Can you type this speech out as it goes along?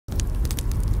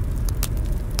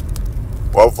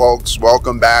Well, folks,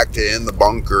 welcome back to In the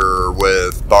Bunker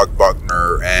with Buck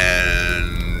Buckner,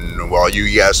 and, well,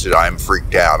 you guessed it, I'm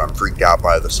freaked out. I'm freaked out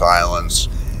by the silence,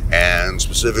 and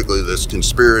specifically this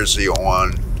conspiracy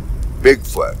on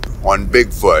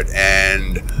Bigfoot,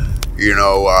 and, you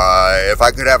know, if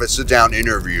I could have a sit-down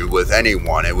interview with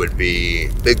anyone, it would be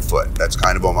Bigfoot. That's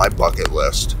kind of on my bucket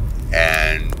list,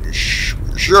 and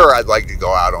sure, I'd like to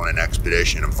go out on an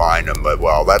expedition and find him, but,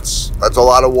 well, that's a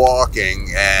lot of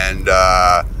walking, and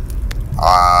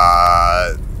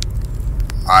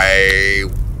I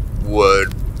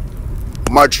would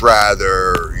much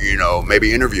rather, you know,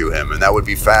 maybe interview him, and that would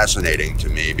be fascinating to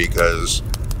me because,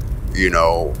 you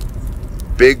know,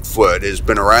 Bigfoot has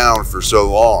been around for so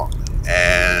long,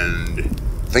 and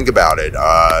think about it,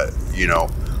 you know,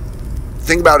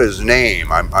 think about his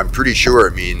name. I'm pretty sure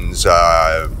it means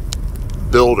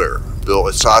builder,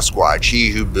 Sasquatch, he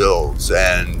who builds,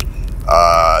 and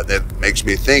that makes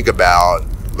me think about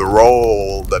the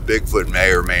role that Bigfoot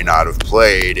may or may not have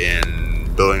played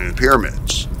in building the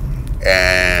pyramids.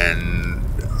 And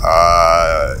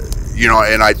you know,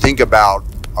 and I think about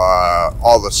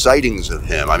all the sightings of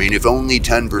him. I mean, if only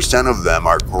 10% of them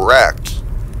are correct,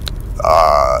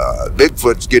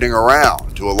 Bigfoot's getting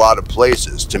around to a lot of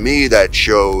places. To me, that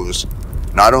shows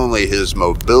not only his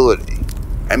mobility,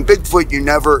 and Bigfoot, you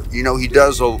know, he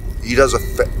does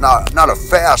not a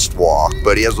fast walk,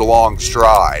 but he has a long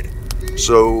stride.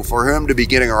 So for him to be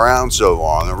getting around so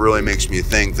long, it really makes me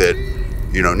think that,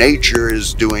 you know, nature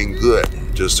is doing good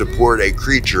to support a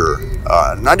creature,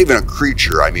 not even a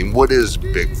creature. I mean, what is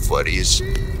Bigfoot? He's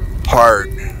part,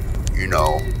 you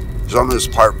know, he's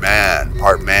almost part man,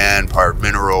 part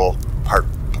mineral,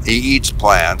 he eats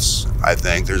plants, I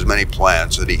think. There's many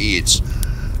plants that he eats.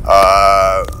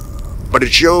 But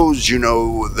it shows, you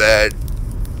know, that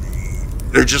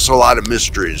there's just a lot of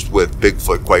mysteries with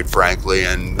Bigfoot, quite frankly,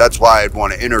 and that's why I'd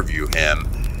want to interview him.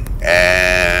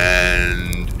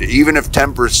 And even if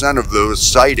 10% of those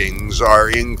sightings are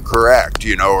incorrect,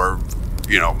 you know, or,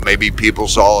 you know, maybe people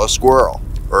saw a squirrel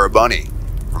or a bunny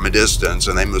from a distance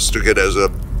and they mistook it as a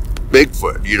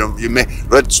Bigfoot. You know,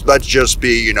 let's just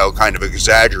be, you know, kind of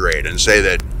exaggerate and say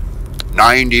that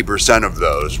 90% of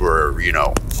those were, you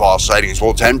know, false sightings.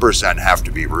 Well, 10% have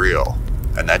to be real,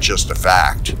 and that's just a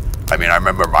fact. I mean, I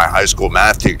remember my high school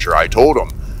math teacher, I told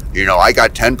him, you know, I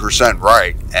got 10%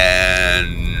 right,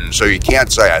 and so you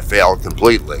can't say I failed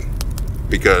completely,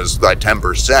 because that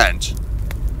 10%,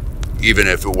 even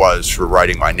if it was for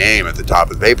writing my name at the top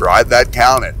of the paper, that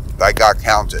got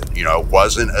counted. You know, it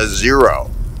wasn't a zero,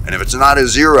 and if it's not a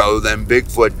zero, then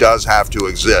Bigfoot does have to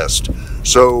exist.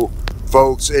 So,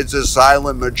 folks, it's a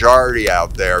silent majority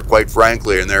out there, quite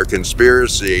frankly, in their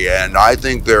conspiracy, and I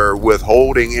think they're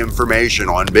withholding information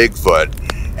on Bigfoot,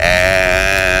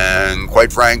 and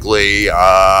quite frankly,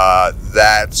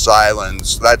 that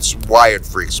silence, that's why it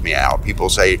freaks me out. People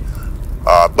say,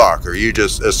 Buck, are you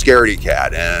just a scaredy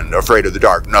cat and afraid of the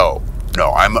dark? No,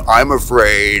 I'm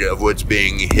afraid of what's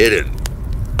being hidden,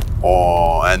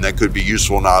 and that could be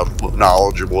useful,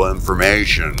 knowledgeable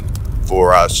information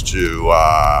for us to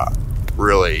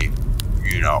really,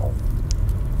 you know,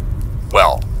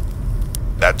 well,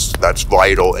 that's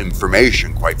vital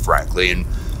information, quite frankly, and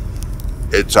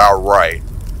it's our right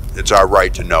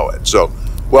to know it. So,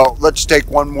 well, let's take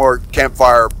one more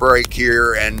campfire break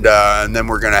here, and then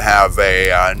we're gonna have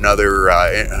another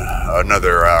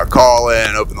call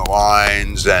in, open the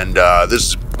lines, and this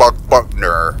is Buck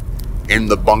Buckner in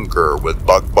the Bunker with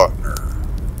Buck Buckner.